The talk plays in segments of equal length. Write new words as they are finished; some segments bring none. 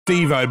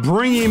Steve-O,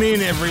 bring him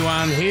in,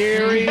 everyone.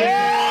 Here he is.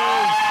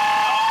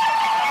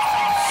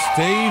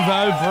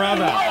 Steve-O,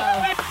 brother.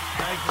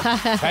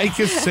 Take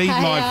a seat,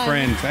 my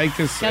friend. Take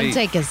a seat. Come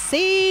take a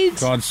seat.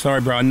 God, sorry,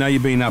 bro. I know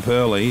you've been up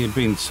early. You've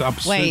been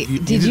up. Wait,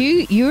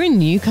 you were in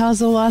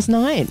Newcastle last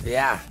night?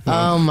 Yeah.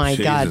 Oh, my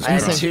Jesus God. I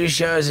had Christ. 2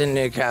 shows in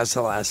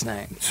Newcastle last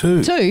night.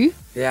 Two. Two?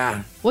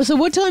 Yeah. Well, so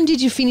what time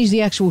did you finish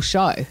the actual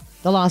show?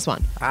 The last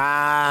one?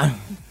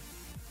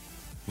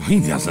 He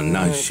doesn't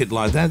know shit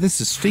like that. This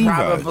is Steve-O.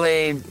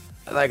 Probably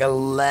like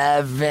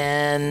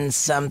 11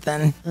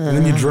 something. And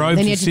then you drove Then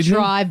to you had to Sydney?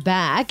 drive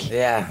back,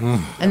 Yeah.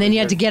 and then you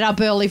had to get up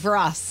early for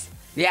us.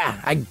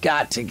 Yeah, I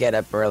got to get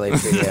up early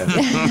for you.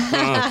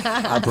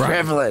 A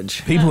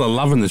privilege. People are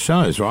loving the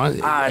shows, right?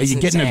 Are it's you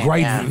getting a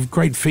insane,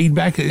 great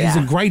feedback? Is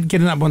Yeah. it great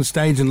getting up on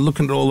stage and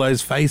looking at all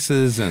those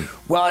faces? And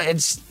Well,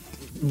 it's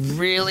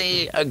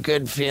really a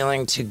good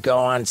feeling to go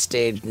on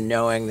stage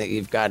knowing that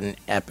you've got an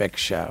epic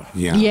show.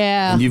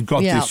 Yeah. And you've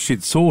got Yeah. this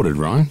shit sorted,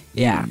 right?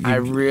 Yeah, I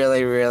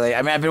really, really.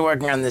 I mean, I've been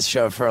working on this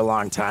show for a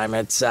long time.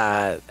 It's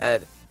done.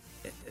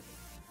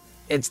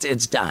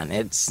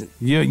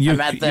 You're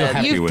I'm at the-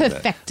 happy You've with it.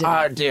 perfected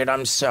Oh, it. dude,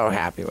 I'm so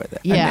happy with it.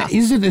 Yeah. And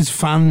is it as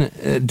fun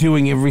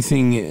doing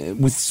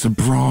everything with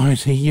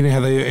sobriety? You know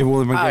how they all.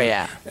 Oh,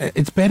 yeah.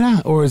 It's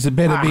better, or is it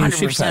better being 100%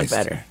 shit-faced?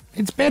 better.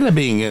 It's better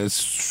being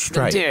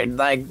straight. Dude,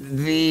 like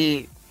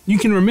You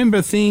can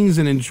remember things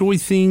and enjoy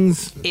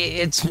things.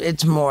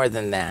 it's more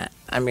than that.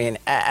 I mean,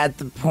 at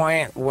the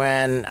point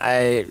when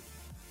I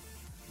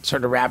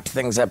sort of wrapped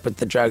things up with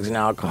the drugs and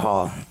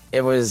alcohol,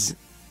 it was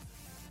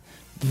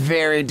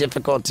very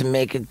difficult to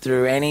make it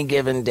through any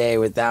given day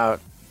without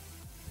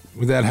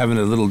Without having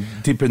a little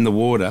dip in the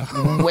water.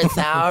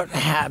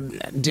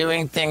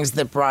 doing things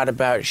that brought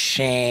about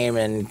shame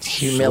and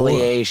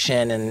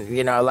humiliation. And,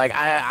 you know, like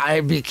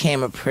I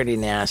became a pretty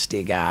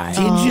nasty guy.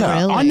 Did Oh, you?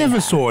 really? I never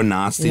saw a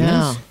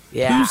nastiness.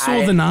 Yeah. Who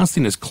saw the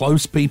nastiness?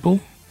 Close people?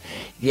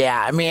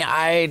 Yeah, I mean,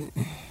 I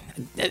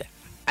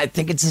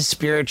think it's a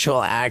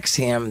spiritual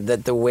axiom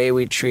that the way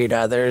we treat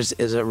others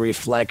is a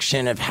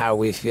reflection of how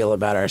we feel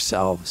about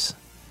ourselves.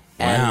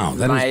 Wow, And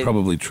that is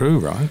probably true,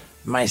 right?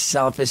 my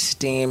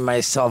self-esteem,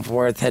 my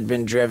self-worth had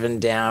been driven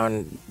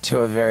down to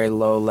a very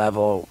low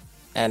level,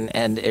 and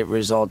it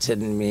resulted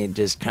in me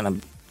just kind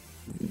of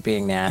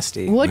being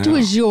nasty. What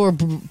was your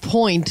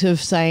point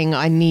of saying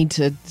I need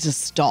to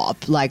just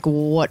stop? Like,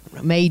 what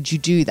made you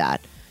do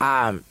that?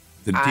 The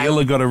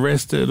dealer got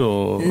arrested,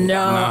 or No,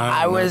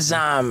 I was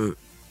I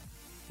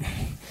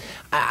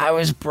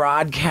was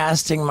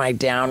broadcasting my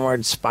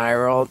downward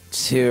spiral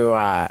to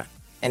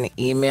an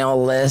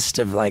email list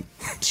of like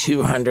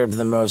 200 of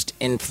the most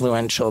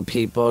influential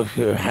people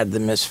who had the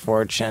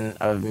misfortune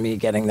of me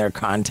getting their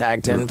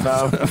contact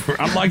info.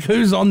 I'm like,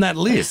 who's on that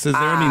list? Is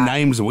there any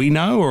names we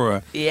know,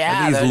 or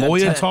Yeah, are there- these there-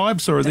 lawyer ton-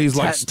 types, or are these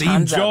like ton- Steve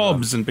tons of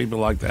Jobs and people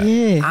like that?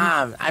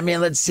 Yeah. I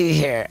mean, let's see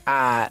here.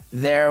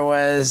 There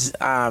was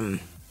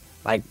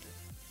like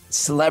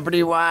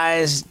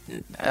celebrity-wise,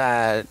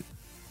 I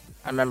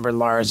remember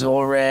Lars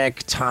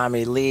Ulrich,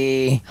 Tommy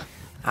Lee.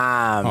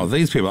 Oh,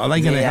 these people, are they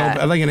going to Yeah.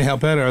 help? Are they going to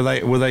help out, or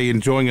were they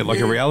enjoying it like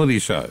a reality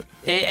show?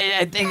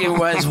 I think it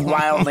was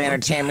wildly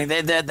entertaining.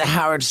 The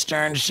Howard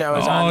Stern show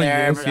was Oh, on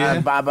there. yes, yeah.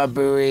 Baba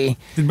Booey.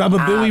 Did Baba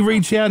Booey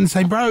reach out and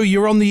say, "Bro,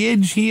 you're on the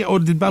edge here," or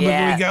did Baba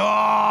Yeah. Booey go,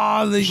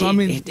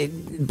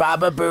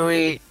 Baba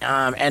Booey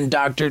and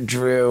Dr.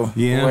 Drew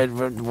Yeah.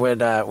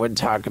 would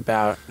talk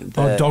about.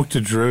 Oh,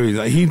 Dr.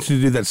 Drew, he used to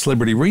do that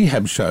celebrity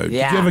rehab show.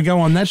 Yeah. Did you ever go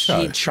on that show?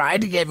 He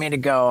tried to get me to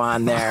go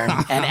on there,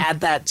 and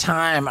at that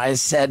time, I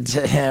said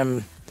to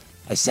him,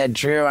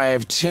 Drew, I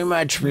have too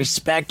much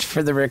respect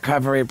for the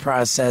recovery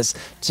process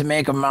to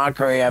make a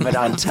mockery of it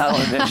on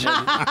television,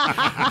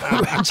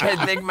 which I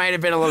think might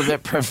have been a little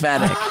bit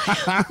prophetic.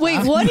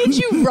 Wait, what did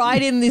you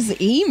write in this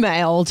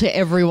email to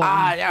everyone?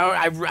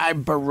 I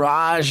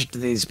barraged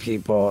these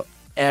people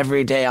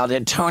every day.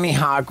 Tony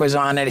Hawk was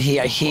on it. He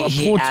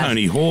Poor asked,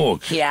 Tony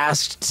Hawk. He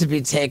asked to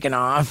be taken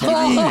off,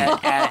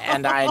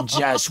 and I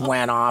just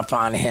went off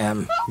on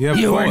him. Yeah,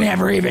 You were boy.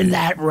 never even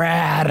that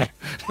rad.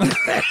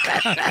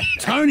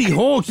 Tony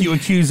Hawk, you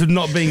accused of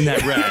not being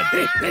that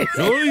rad.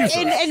 Jesus.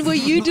 and were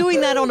you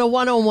doing that on a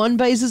one-on-one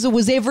basis, or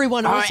was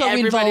everyone also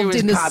Everybody involved was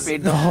in this?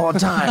 copied the whole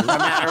time, no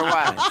matter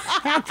what.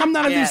 How come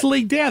none of Yeah. this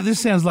leaked out? This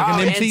sounds like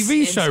an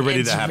MTV It's- show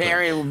ready it's to happen.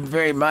 very,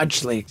 very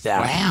much leaked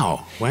out.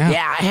 Wow.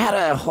 Yeah, I had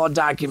a whole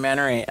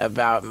documentary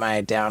about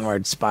my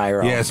downward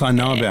spiral. Yes, I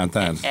know about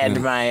that. And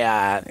Yeah. my,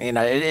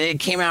 it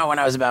came out when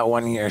I was about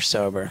 1 year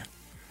sober.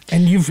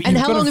 And you've And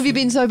how got long a- have you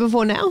been sober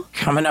for now?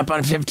 Coming up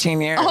on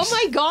 15 years. Oh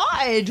my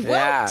God! Well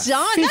Yeah.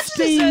 done. That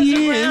 15 deserves a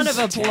years. round of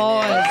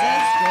applause.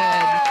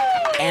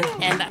 That's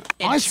And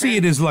I see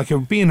it as like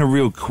being a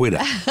real quitter.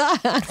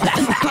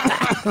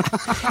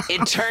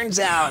 It turns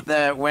out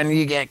that when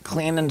you get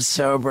clean and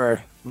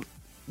sober,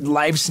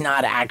 life's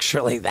not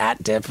actually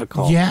that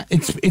difficult. Yeah,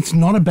 it's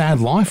not a bad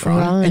life, right?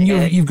 Right. And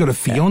you've got a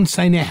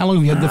fiance now. How long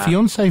have you had the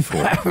fiance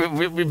for?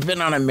 We've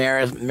been on a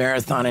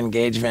marathon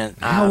engagement.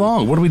 How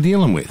long? What are we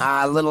dealing with?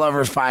 A little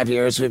over 5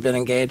 years we've been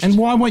engaged. And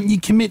why won't you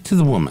commit to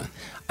the woman?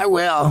 I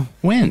will.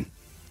 When?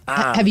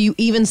 Have you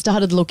even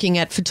started looking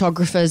at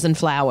photographers and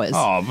flowers?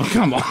 Oh,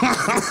 come on.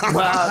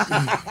 Well,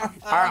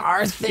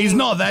 our thing. He's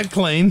not that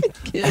clean.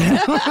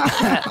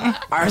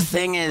 Our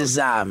thing is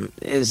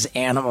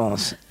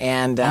animals,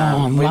 and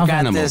I we've love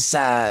got animals.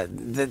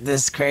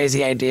 this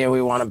crazy idea.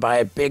 We want to buy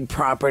a big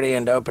property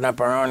and open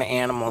up our own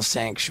animal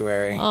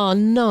sanctuary. Oh,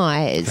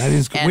 nice. That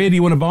is. And- Where do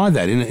you want to buy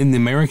that? In the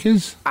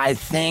Americas? I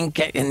think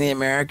in the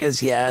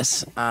Americas,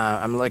 yes.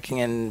 I'm looking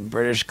in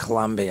British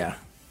Columbia.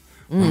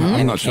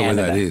 I'm not sure where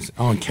that Canada. is.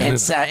 Oh, in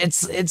Canada.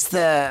 It's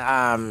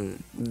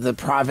the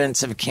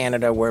province of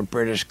Canada where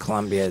British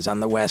Columbia is on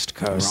the west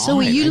coast. So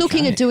are you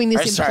looking okay. at doing this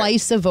Or, in sorry.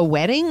 place of a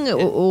wedding,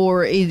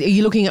 or are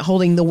you looking at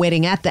holding the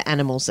wedding at the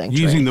animal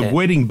sanctuary? Using the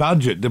wedding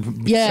budget to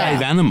Yeah.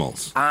 save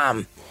animals.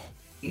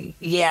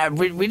 Yeah,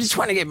 we just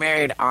want to get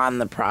married on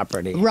the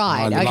property.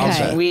 Right, I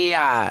love okay.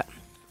 that.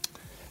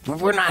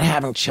 We're not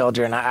having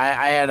children.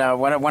 I had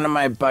one of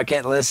my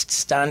bucket list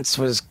stunts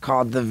was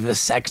called the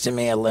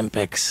vasectomy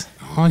Olympics.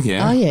 Oh,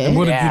 yeah. Oh, yeah. And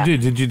what Yeah. did you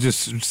do? Did you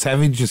just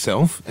savage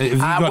yourself? If you've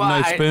got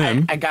no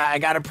sperm, I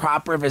got a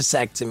proper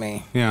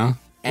vasectomy. yeah.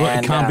 Well, it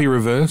And, can't be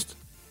reversed.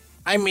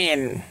 I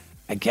mean,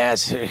 I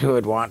guess who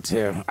would want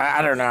to?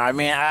 I don't know. I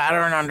mean, I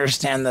don't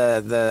understand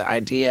the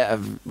idea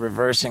of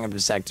reversing a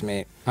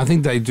vasectomy. I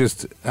think they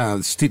just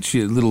stitch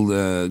your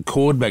little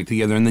cord back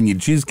together and then your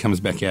jizz comes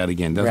back out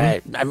again, doesn't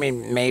Right. it? I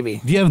mean,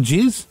 maybe. Do you have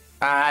jizz?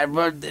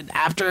 Well,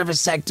 after a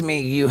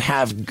vasectomy, you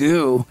have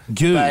goo,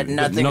 Goo, but but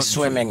nothing not-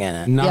 swimming in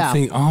it.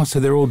 Nothing. Oh, so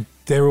they're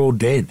all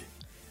dead.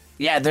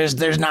 Yeah,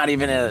 there's not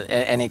even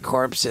any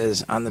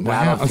corpses on the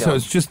Wow. battlefield. So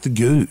it's just the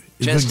goo.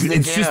 Just the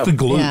it's just goo. the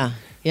glue. Yeah,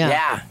 yeah.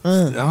 yeah,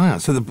 Oh,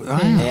 so the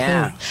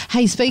yeah.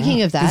 Hey,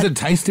 speaking of Does that, it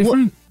taste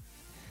different?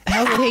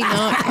 how would he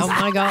know? Oh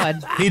my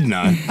God, He'd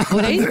know.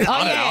 would he? Oh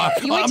yeah,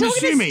 you were I'm talking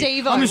assuming. to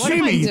Steve. I'm What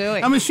am I assuming.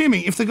 doing? I'm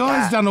assuming if the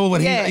guy's done all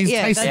what Yeah, he's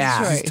yeah, tasted, that's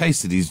true. he's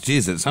tasted his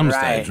jizz at some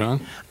Right. stage, right?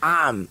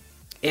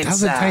 It's,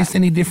 Does it taste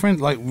any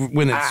different? Like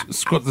when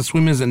it's got the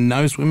swimmers and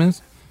no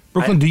swimmers?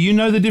 Brooklyn, do you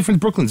know the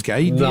difference? Brooklyn's gay.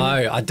 Do you- No,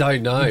 I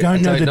don't know. You don't I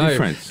know don't the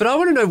difference. But I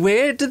want to know,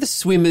 where do the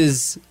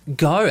swimmers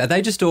go? Are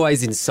they just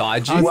always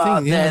inside you? I Well,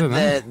 think- yeah, I don't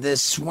know. the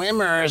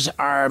swimmers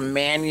are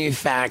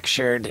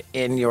manufactured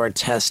in your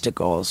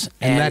testicles,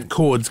 And that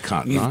cord's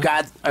cut, You've right?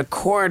 got a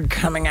cord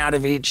coming out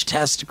of each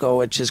testicle,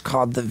 which is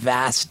called the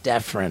vas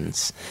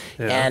deferens.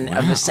 And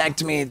a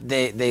vasectomy,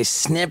 they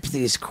snip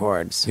these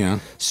cords. Yeah.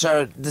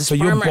 So the So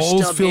your sperm are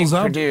balls still being fills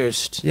up?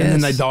 produced. Yeah. And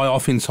then they Yes. die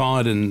off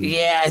inside and...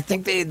 Yeah, I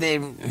think they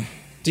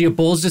Do your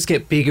balls just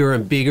get bigger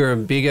and bigger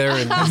and bigger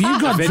and Have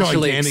you got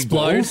eventually gigantic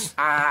explode? balls?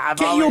 I've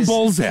Get always, your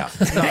balls out.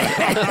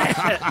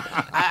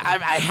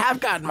 I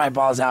have gotten my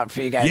balls out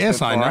for you guys. Yes,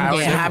 I before. know.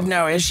 I have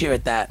no issue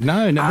with that.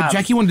 No, but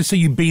Jackie wanted to see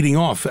you beating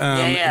off,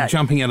 yeah.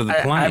 jumping out of the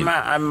plane.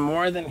 I'm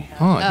more than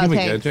happy. Oh, here we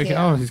Okay, go, Jackie.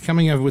 yeah. Oh, he's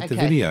coming over with the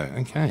Okay. video.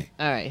 Okay.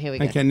 All right, here we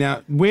go. Okay,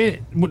 now,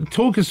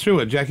 talk us through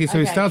it, Jackie. So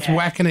he Okay. starts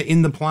whacking it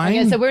in the plane.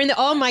 Okay, so we're in the.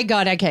 Oh my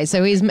God. Okay,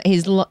 so he's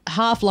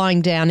half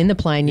lying down in the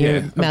plane. You're Yeah,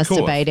 of course,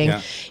 masturbating.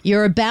 yeah.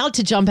 You're about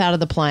to jump out of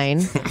the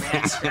plane.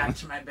 Back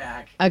to my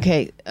back.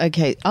 Okay.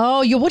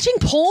 Oh, you're watching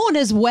porn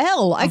as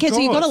well. Okay, so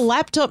you've got a course.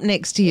 laptop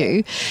next to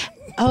you.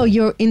 Oh,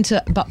 you're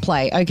into butt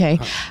play. Okay.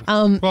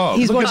 Oh,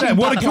 he's look at watching that.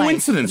 What a butt play.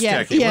 coincidence, Yeah,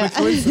 Jackie. yeah. What a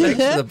coincidence.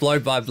 Thanks for the blow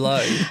by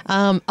blow.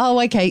 Oh,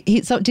 okay.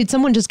 Did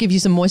someone just give you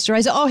some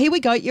moisturizer? Oh, here we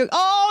go.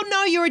 Oh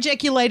no, you're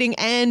ejaculating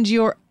and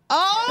you're.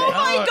 Oh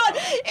my God!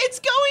 It's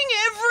going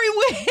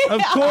everywhere.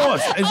 Of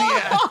course.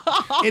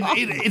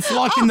 It's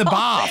like in the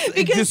bath.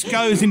 It just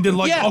goes into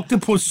like Yeah.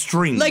 octopus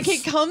strings. Like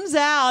it comes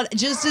out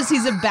just as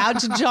he's about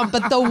to jump,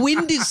 but the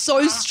wind is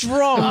so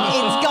strong,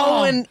 it's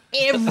going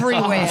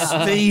everywhere.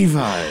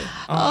 Steve-O.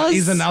 Oh,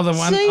 he's another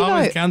one. Steve-O. Oh,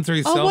 he's gone through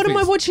his Oh, what am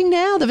I selfies. watching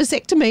now? The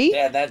vasectomy?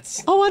 Yeah,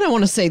 that's Oh, I don't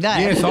want to see that.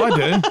 Yes, I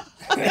do.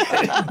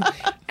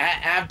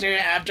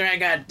 after I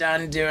got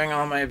done doing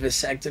all my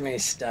vasectomy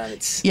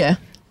stunts. Yeah.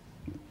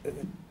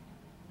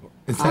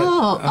 Is that-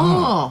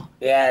 Oh.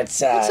 Yeah, it's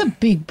That's a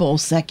big ball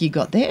sack you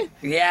got there.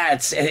 yeah,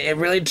 it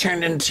really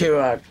turned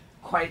into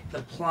quite the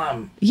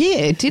plum.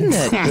 Yeah, didn't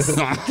it?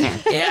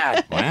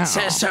 Yeah. Wow.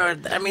 So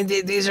I mean,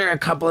 these are a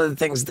couple of the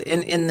things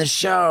in the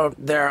show.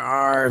 There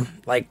are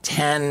like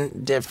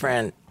 10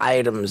 different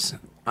items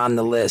on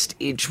the list,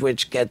 each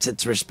which gets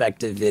its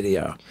respective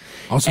video.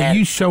 Oh, so And-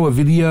 you show a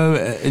video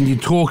and you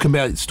talk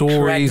about Correct.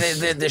 stories.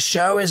 The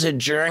show is a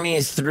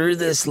journey through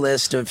this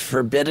list of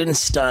forbidden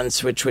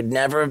stunts, which would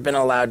never have been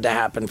allowed to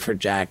happen for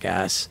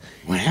Jackass.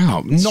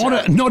 Wow.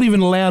 Not even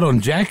allowed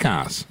on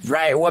Jackass.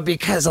 Right. Well,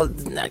 because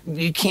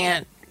you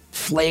can't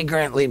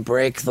flagrantly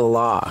break the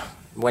law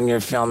when you're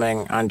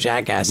filming on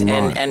Jackass,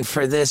 Right. and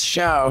for this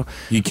show,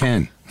 You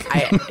can.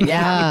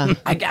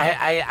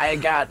 I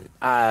got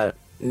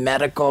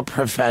medical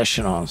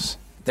professionals.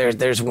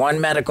 There's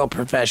one medical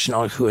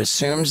professional who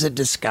assumes a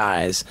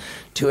disguise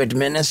to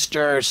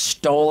administer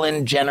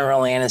stolen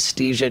general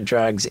anesthesia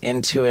drugs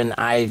into an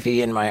IV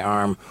in my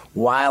arm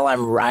while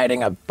I'm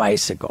riding a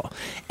bicycle.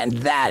 And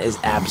that is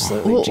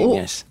absolutely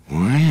genius.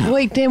 Wow.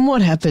 Wait, then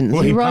what happens?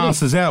 Well, he You ride it-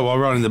 passes out while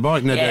riding the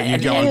bike. No doubt you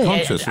go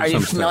unconscious. Are at you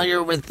some stage.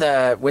 familiar with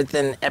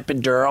an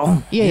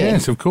epidural? Yeah.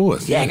 Yes, of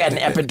course. Yeah, I got an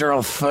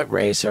epidural foot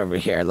race over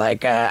here.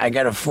 Like, I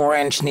got a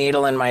 4-inch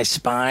needle in my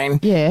spine.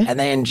 Yeah. And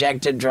they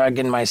inject a drug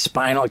in my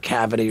spinal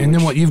cavity. And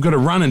then which- what? You've got to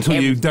run until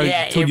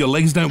It- your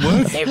legs don't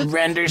work. It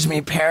renders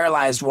me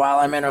paralyzed while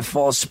I'm in a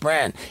full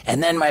sprint.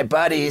 And then my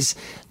buddies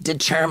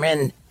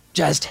determine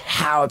just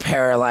how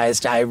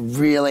paralyzed I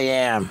really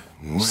am.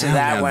 So Wow,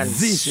 that now one's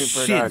this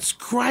super dark. shit's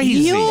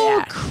crazy. You're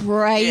Yeah.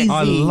 crazy.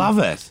 I love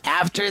it.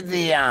 After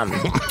the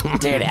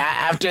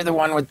after the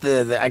one with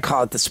the I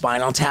call it the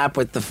spinal tap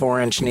with the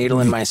 4-inch needle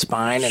in my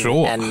spine, and,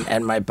 Sure.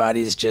 and my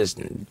buddies just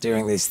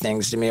doing these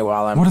things to me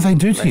while I'm. What do they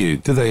do to you?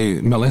 Do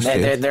they molest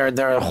you?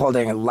 They're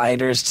holding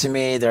lighters to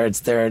me. They're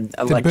burning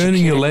your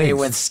electrocuting me legs.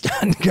 with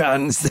stun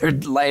guns. They're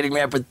lighting me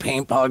up with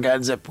paintball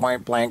guns at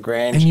point blank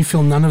range. And you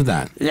feel none of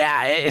that.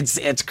 Yeah,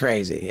 it's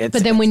crazy.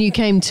 But then when you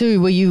came to,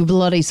 were you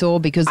bloody sore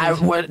because of...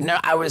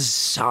 I was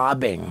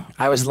sobbing.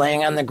 I was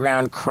laying on the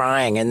ground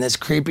crying, and this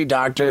creepy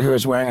doctor who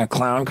was wearing a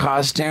clown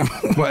costume.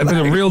 Well, but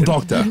a real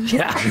doctor.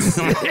 Yeah,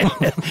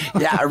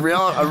 yeah, a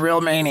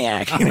real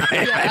maniac.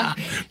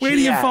 Where do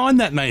you Yeah. find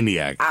that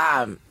maniac?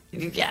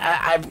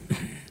 Yeah,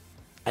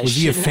 I Was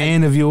he a shouldn't-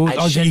 fan of yours?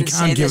 I You shouldn't say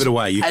can't give this. it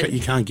away. You I-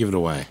 can't give it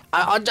away.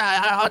 I'll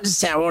just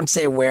say I won't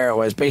say where it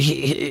was, but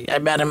I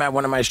met him at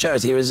one of my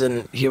shows. He was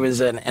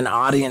an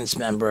audience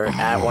member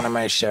at one of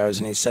my shows,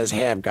 and he says,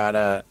 "Hey, I've got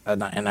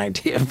an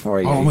idea for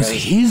you." Oh, it He was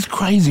goes, his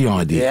crazy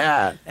idea.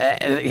 Yeah,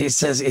 and he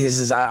says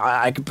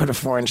I could put a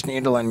 4-inch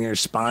needle in your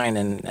spine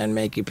and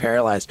make you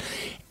paralyzed,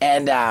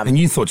 and And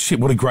you thought, shit,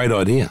 what a great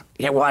idea.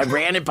 yeah, well, I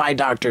ran it by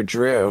Dr.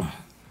 Drew,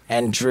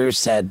 and Drew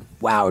said,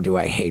 "Wow, do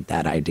I hate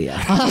that idea."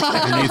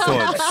 And you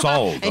thought,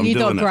 sold. and you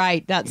thought, doing it.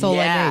 great, that's all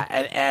Yeah,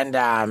 I need. and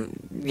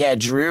yeah,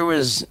 Drew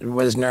was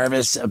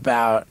nervous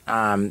about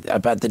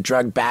the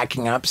drug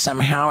backing up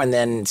somehow, and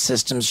then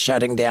systems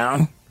shutting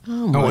down.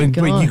 Oh, my and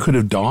God. wait, you could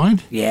have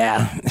died?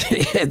 Yeah.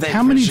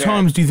 How many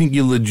times do you think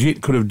you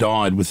legit could have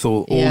died with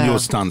all Yeah. your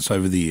stunts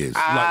over the years?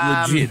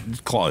 Like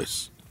legit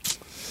close.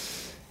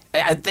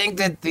 I think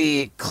that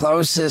the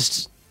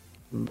closest.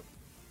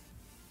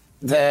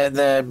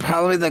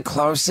 Probably the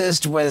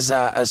closest was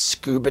a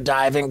scuba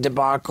diving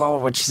debacle,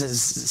 which is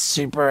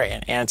super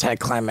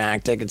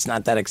anticlimactic. It's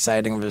not that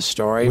exciting of a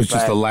story. It was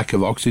just but- a lack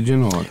of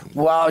oxygen, or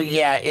Well,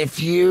 yeah,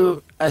 if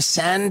you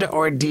ascend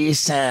or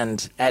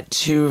descend at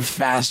too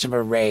fast of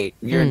a rate,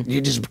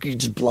 you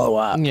just blow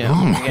up. Yeah. oh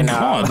my You know,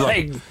 god!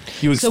 like,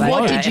 you So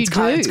what explode. did you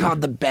it's do?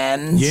 called the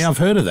bends. Yeah, I've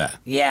heard of that.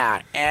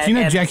 Yeah. And, Do you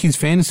know and- Jackie's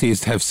fantasy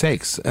is to have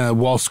sex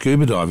while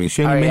scuba diving?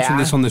 She only Oh, mentioned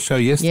yeah? this on the show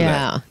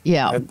yesterday.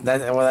 Yeah.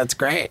 well, that's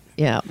great.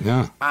 Yeah.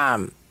 Yeah.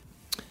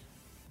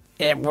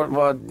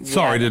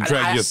 Sorry yeah, to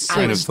drag your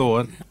train of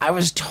thought. I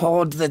was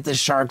told that the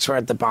sharks were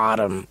at the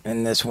bottom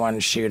in this one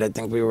shoot. I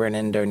think we were in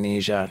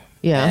Indonesia.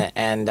 Yeah.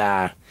 And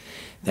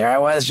there I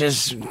was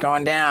just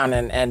going down,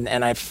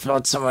 and I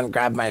felt someone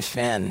grab my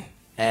fin.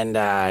 And,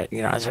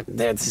 there's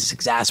this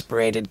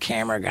exasperated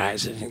camera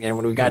guys. And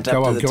when we got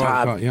up to the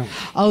top, yeah.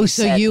 Oh,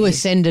 so said you he-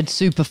 ascended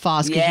super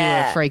fast because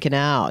Yeah. you were freaking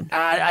out.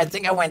 I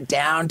think I went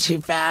down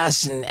too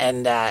fast,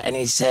 and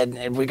he said,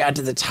 and we got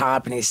to the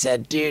top, and he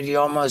said, "Dude, you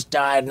almost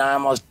died, and I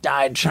almost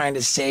died trying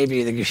to save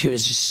you." He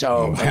was just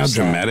so How upset.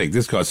 dramatic.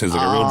 This guy sounds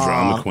like a real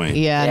drama queen.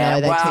 Yeah,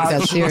 no, they take that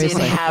he did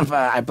seriously. have,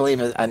 I believe,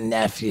 a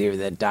nephew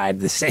that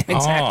died the same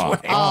exact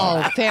way.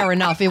 Oh, fair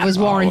enough. It was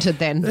warranted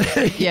then.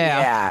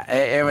 Yeah. Yeah,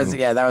 it was.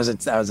 Yeah, that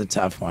was a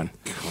tough one.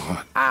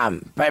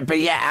 But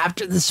yeah,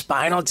 after the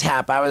spinal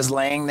tap, I was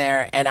laying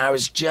there and I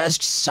was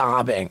just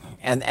sobbing,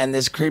 and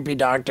this creepy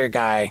doctor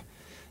guy,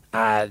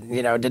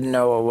 didn't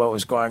know what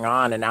was going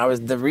on, and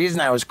the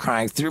reason I was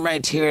crying through my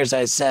tears.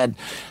 I said,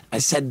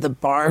 the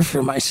bar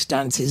for my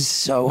stunts is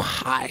so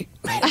high.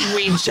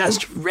 We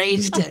just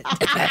raised it.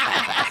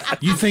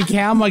 You think,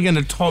 how am I going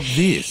to top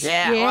this?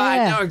 Yeah, well,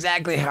 I know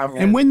exactly how I'm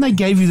going. And when they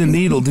gave you the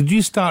needle, did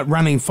you start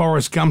running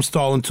Forrest Gump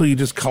style until you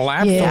just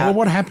collapsed? Yeah. Or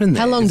what happened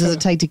there? How long does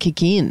it take to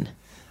kick in?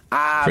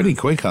 Pretty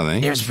quick, I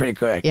think. It was pretty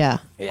quick. Yeah.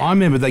 Yeah. I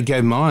remember they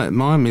gave my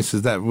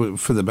missus that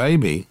for the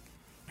baby,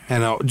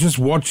 and just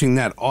watching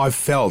that, I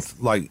felt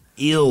like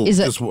ill. Is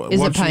it just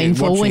is it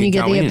painful when you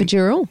get the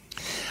epidural?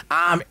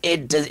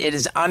 It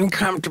is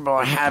uncomfortable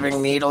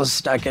having needles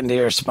stuck into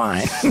your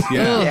spine.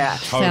 Yeah, Yeah.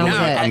 totally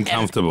Sounds it.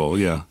 uncomfortable.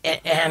 Yeah.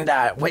 And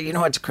you know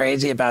what's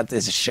crazy about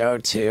this show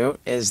too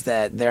is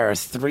that there are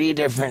 3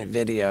 different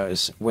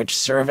videos which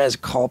serve as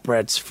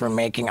culprits for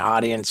making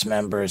audience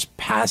members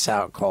pass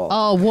out cold.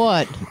 Oh,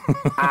 what?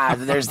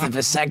 There's the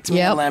vasectomy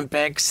Yep.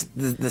 Olympics,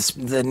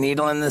 the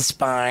needle in the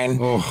spine,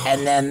 Oh.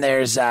 and then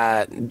there's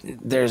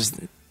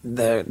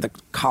the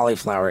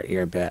cauliflower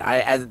ear bit.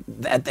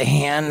 At the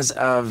hands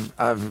of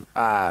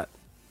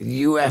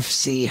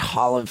UFC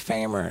Hall of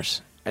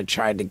Famers, I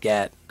tried to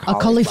get A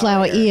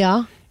cauliflower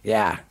ear.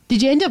 Yeah.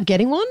 Did you end up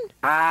getting one?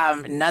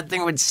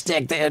 Nothing would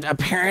stick.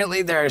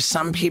 Apparently, there are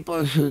some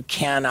people who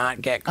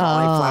cannot get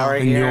cauliflower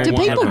And ear. you're Do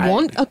one people of them.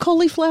 want a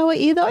cauliflower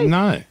ear though?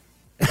 No.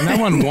 No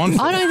one wants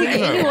it. I don't think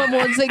Steve-O. anyone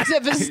wants it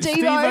except for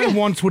Steve-O Steve-O.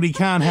 wants what he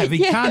can't have. He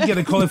can't get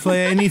a cauliflower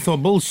and he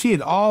thought,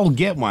 bullshit, I'll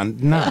get one.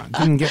 No,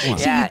 didn't get one.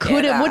 Yeah. You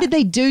couldn't. What did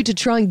they do to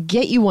try and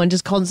get you one?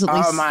 Just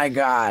constantly. Oh my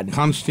God.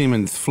 Punched him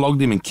and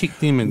flogged him and kicked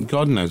him and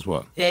God knows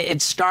what.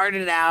 It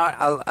started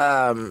out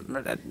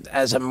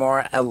as a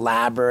more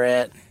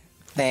elaborate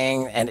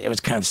thing, and it was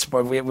kind of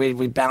sport.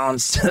 We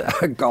balanced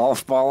a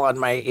golf ball on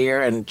my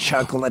ear, and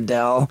Chuck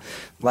Liddell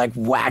like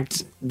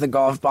whacked the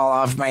golf ball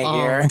off my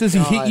ear. Does he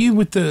hit you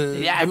with the...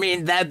 Yeah, I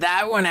mean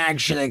that one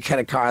actually could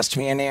have cost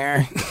me an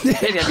ear.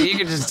 I mean, you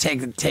could just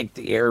take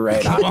the ear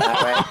right off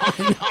that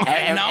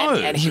way. No.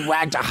 And he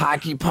whacked a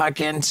hockey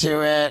puck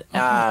into it.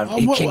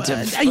 He kicked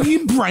it. Are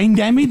you brain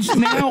damaged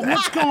now?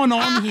 What's going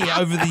on here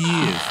over the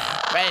years?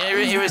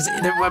 It was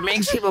what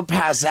makes people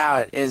pass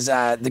out is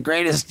the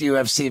greatest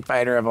UFC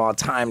fighter of all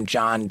time,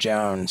 John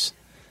Jones,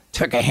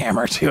 took a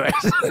hammer to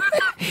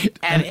it,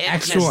 and An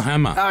actual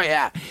hammer? Oh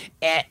yeah,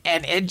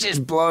 and it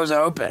just blows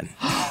open,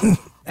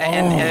 and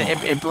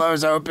it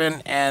blows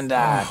open, and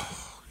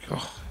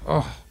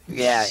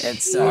yeah,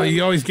 it's. Oh,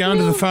 you're always going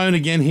to the phone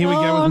again. Here we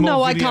go Oh with more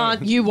no, I video.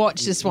 can't. You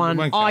watch this one.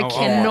 Okay, I I'll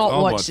cannot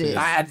watch watch this.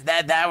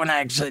 That one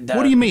actually does.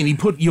 What do you mean? He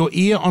put your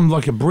ear on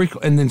like a brick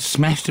and then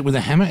smashed it with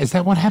a hammer? Is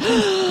that what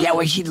happened? Yeah,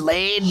 well, he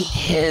laid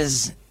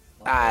his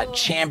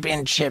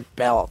championship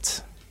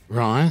belt,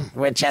 Right.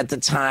 which at the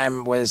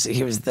time was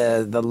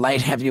the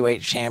light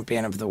heavyweight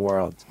champion of the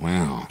world.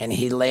 Wow. And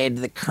he laid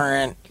the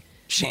current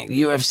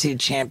UFC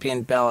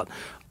champion belt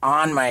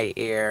on my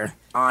ear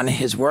on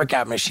his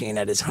workout machine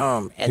at his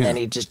home, and then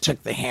he just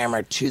took the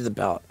hammer to the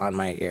belt on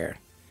my ear,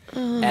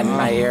 and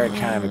my ear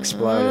kind of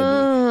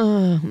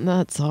exploded.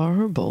 That's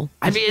horrible.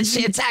 I mean,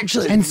 it's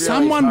actually And really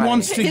someone funny.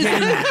 wants to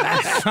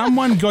get...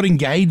 someone got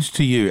engaged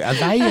to you. Are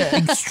they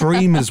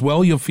extreme as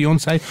well, your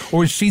fiance?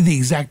 Or is she the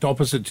exact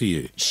opposite to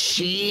you?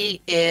 She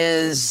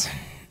is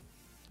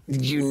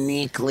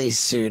uniquely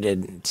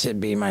suited to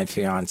be my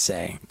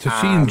fiance. Does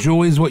she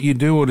enjoys what you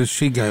do, or does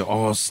she go,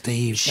 oh,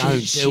 Steve, don't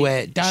she- do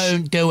it.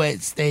 Don't do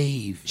it,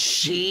 Steve.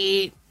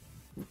 She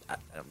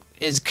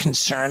is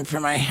concerned for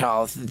my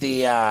health.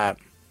 The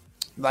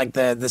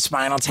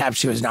spinal tap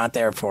she was not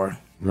there for.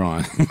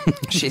 Right.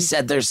 She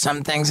said there's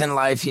some things in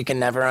life you can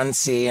never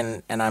unsee,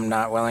 and I'm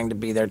not willing to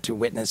be there to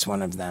witness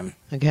one of them.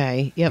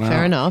 Okay. Yeah.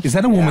 Fair enough. Is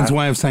that a woman's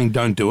way of saying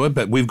don't do it,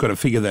 but we've got to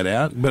figure that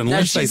out? But No,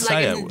 unless they she's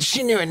say like, it...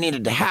 she knew it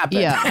needed to happen.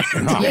 Yeah.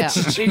 Yeah.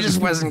 She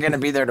just wasn't going to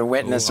be there to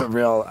witness a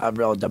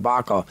real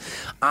debacle.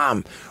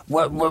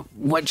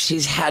 What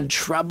she's had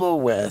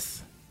trouble with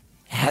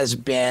has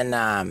been,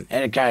 and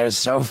the guy was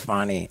so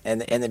funny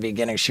in the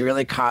beginning. She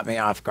really caught me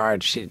off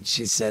guard. She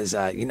says,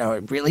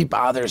 it really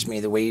bothers me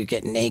the way you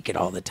get naked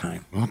all the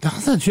time. Well,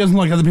 does it? She doesn't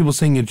like other people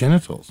seeing your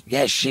genitals.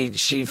 Yeah, she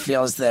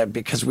feels that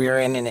because we are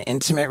in an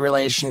intimate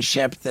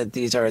relationship that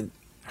these are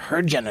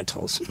her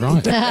genitals.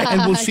 Right.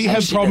 And will she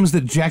have She problems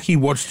that Jackie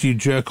watched you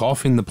jerk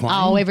off in the plane?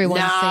 Oh,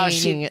 everyone's No,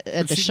 seeing it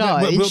at the She-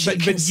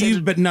 show.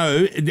 but no,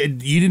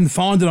 you didn't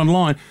find it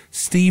online.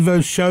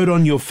 Steve-O showed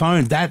on your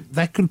phone.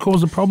 That could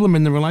cause a problem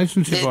in the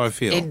relationship, I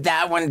feel.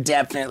 That one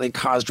definitely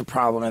caused a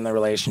problem in the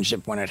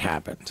relationship when it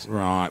happened.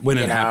 Right, when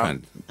it know,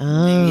 happened.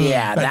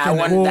 Yeah, But that then-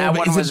 one. well, That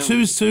one is was it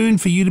too soon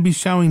for you to be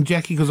showing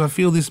Jackie? Because I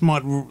feel this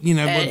might,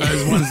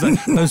 those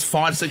ones, those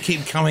fights that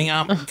keep coming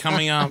up.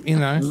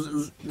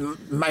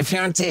 My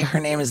fiance.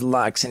 Her name is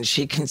Lux, and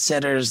she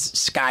considers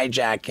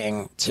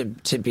skyjacking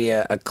to be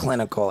a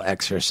clinical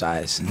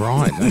exercise.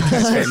 Right.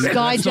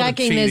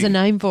 Skyjacking, there's a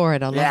name for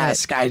it. I love Yeah, it.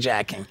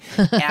 skyjacking.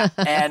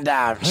 and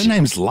Her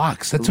name's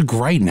Lux. That's a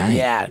great name.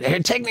 yeah,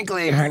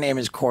 technically her name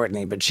is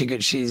Courtney, but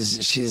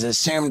she's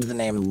assumed the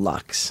name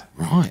Lux.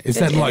 Right. Is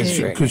that It like is.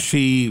 because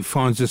she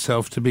finds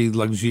herself to be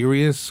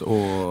luxurious,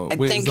 or I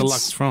where's think the it's-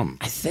 Lux from?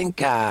 I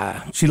think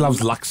She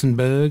loves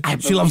Luxembourg.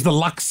 She loves the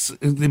Lux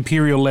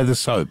Imperial leather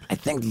soap.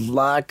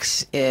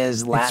 Lux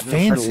is Latin for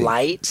fancy.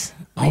 light.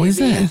 Oh, is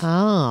it?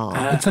 Oh,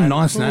 It's a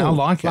nice name. I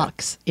like it.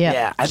 Lux. Yeah.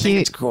 Yeah, I think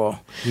it's cool.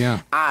 Yeah.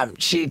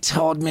 She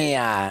told me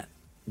that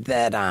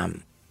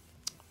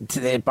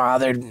it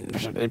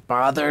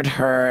bothered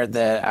her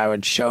that I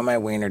would show my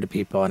wiener to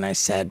people, and I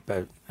said,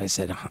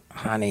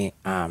 honey,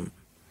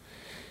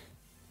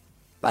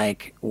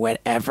 like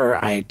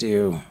whatever I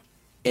do,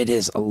 it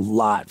is a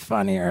lot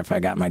funnier if I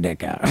got my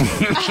dick out. That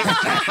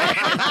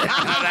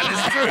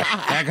is true.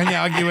 How can you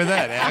argue with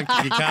that?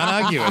 You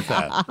can't argue with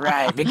that.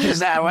 Right,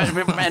 because I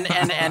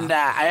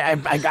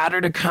got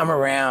her to come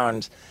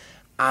around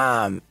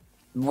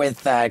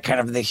with kind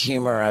of the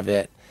humor of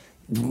it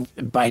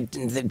by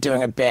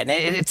doing a bit.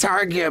 And it's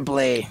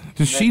arguably...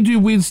 Does she do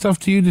weird stuff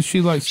to you? Does she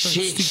like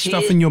She- stick she-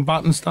 stuff in your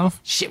butt and stuff?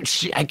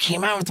 I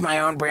came out with my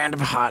own brand of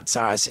hot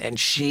sauce, and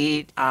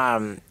she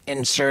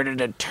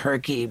inserted a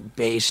turkey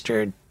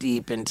baster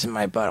deep into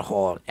my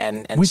butthole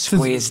and With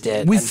squeezed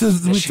it. With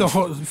and the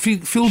hot,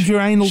 filled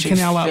your anal she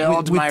canal up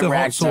filled with my the hot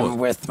rectum sauce.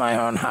 with my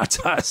own hot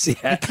sauce.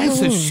 Yeah. Okay,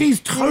 so she's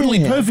totally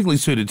perfectly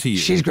suited to you.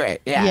 She's great.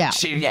 Yeah.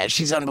 Yeah.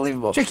 She's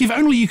unbelievable. Jack, if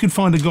only you could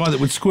find a guy that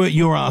would squirt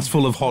your ass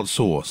full of hot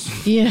sauce.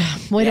 Yeah.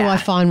 Where do Yeah. I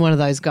find one of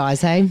those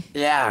guys, hey?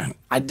 Yeah.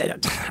 I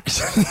did.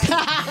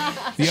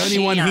 The only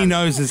one he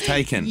knows is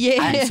taken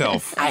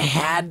himself. I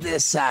had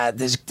this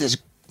this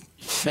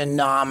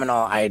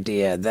phenomenal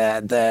idea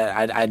that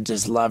I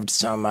just loved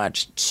so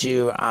much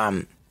to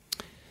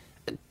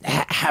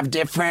have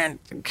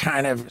different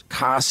kind of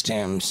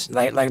costumes.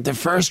 Like the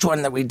first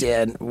one that we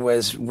did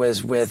was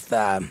with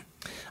a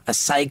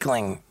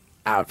cycling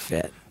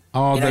outfit.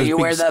 Oh, You know, those you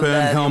big wear the- sperm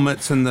the-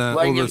 helmets and well,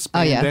 all you- the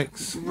Oh, yeah.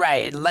 spandex.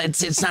 Right.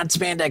 It's not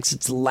spandex.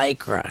 It's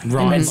lycra.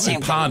 Right. But it's same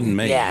Pardon thing.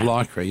 me. Yeah.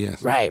 Lycra,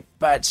 yes. Right,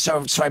 but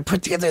so I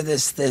put together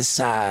this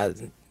that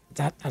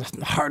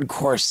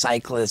hardcore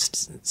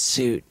cyclist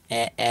suit,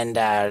 and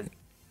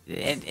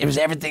it was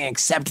everything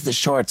except the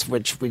shorts,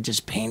 which we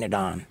just painted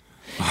on.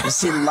 You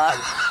see,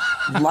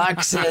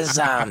 Lux is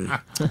a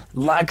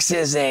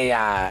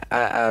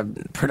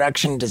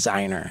production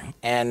designer,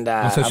 and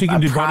So she a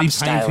can do prop body painting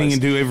stylist.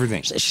 and do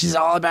everything. She's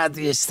all about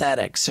the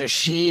aesthetic. So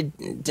she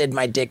did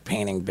my dick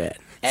painting bit.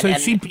 So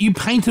you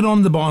painted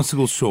on the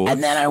bicycle shorts.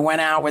 And then I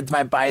went out with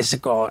my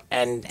bicycle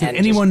and Did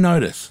anyone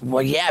notice?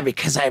 Well, yeah,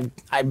 because I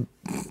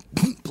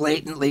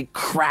blatantly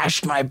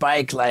crashed my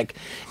bike. Like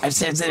I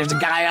said, there's a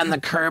guy on the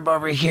curb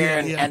over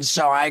here, and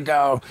so I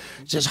go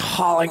just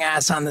hauling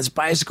ass on this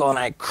bicycle, and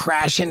I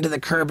crash into the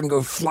curb and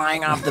go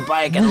flying off the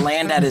bike and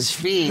land at his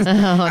feet.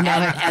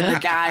 And the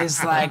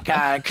guy's like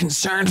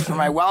concerned for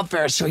my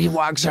welfare, so he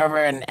walks over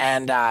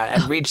and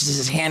reaches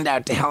his hand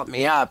out to help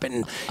me up,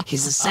 and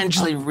he's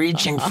essentially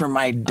reaching for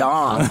my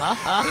dong.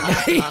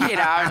 You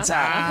know, it's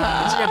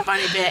a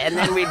funny bit. And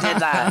then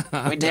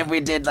we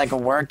did like a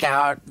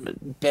workout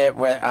bit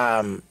where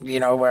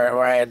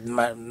where I had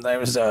there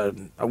was a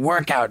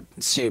workout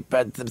suit,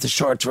 but the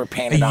shorts were A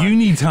painted on.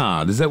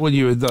 unitard. Is that what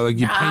you like?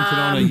 You painted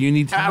on a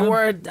unitard? I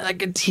wore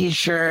like a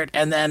t-shirt,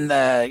 and then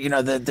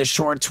the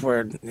shorts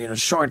were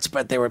shorts,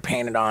 but they were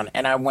painted on.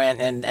 And I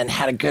went and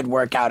had a good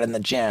workout in the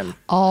gym.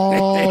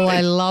 Oh,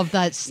 I love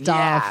that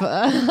stuff.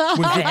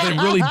 Yeah.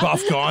 They're really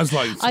buff guys.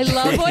 Like I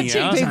love working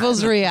watching out.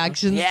 people's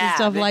reactions to Yeah,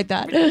 stuff like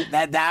that.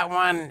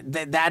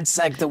 That's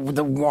like the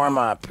warm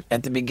up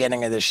at the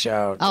beginning of the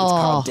show. It's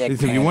called Dick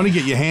If you Painting. want to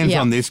get your hands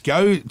Yeah. on this,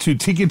 go to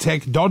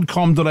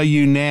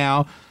ticketek.com.au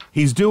now.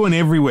 He's doing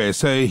everywhere.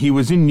 So he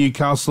was in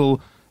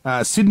Newcastle,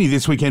 Sydney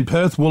this weekend,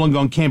 Perth,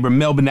 Wollongong, Canberra,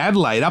 Melbourne,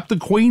 Adelaide, up to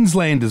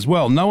Queensland as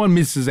well. No one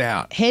misses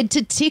out. Head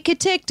to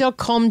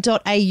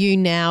ticketek.com.au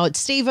now.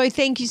 Steve-O,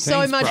 thank you so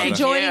Thanks, much brother. for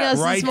joining Thank us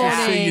you. this Great morning.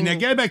 to see you. Now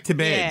go back to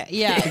bed.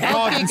 Yeah. God,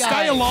 Off you and go.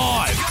 stay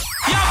alive.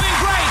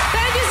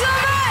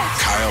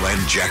 Kyle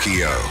and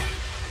Jackie O.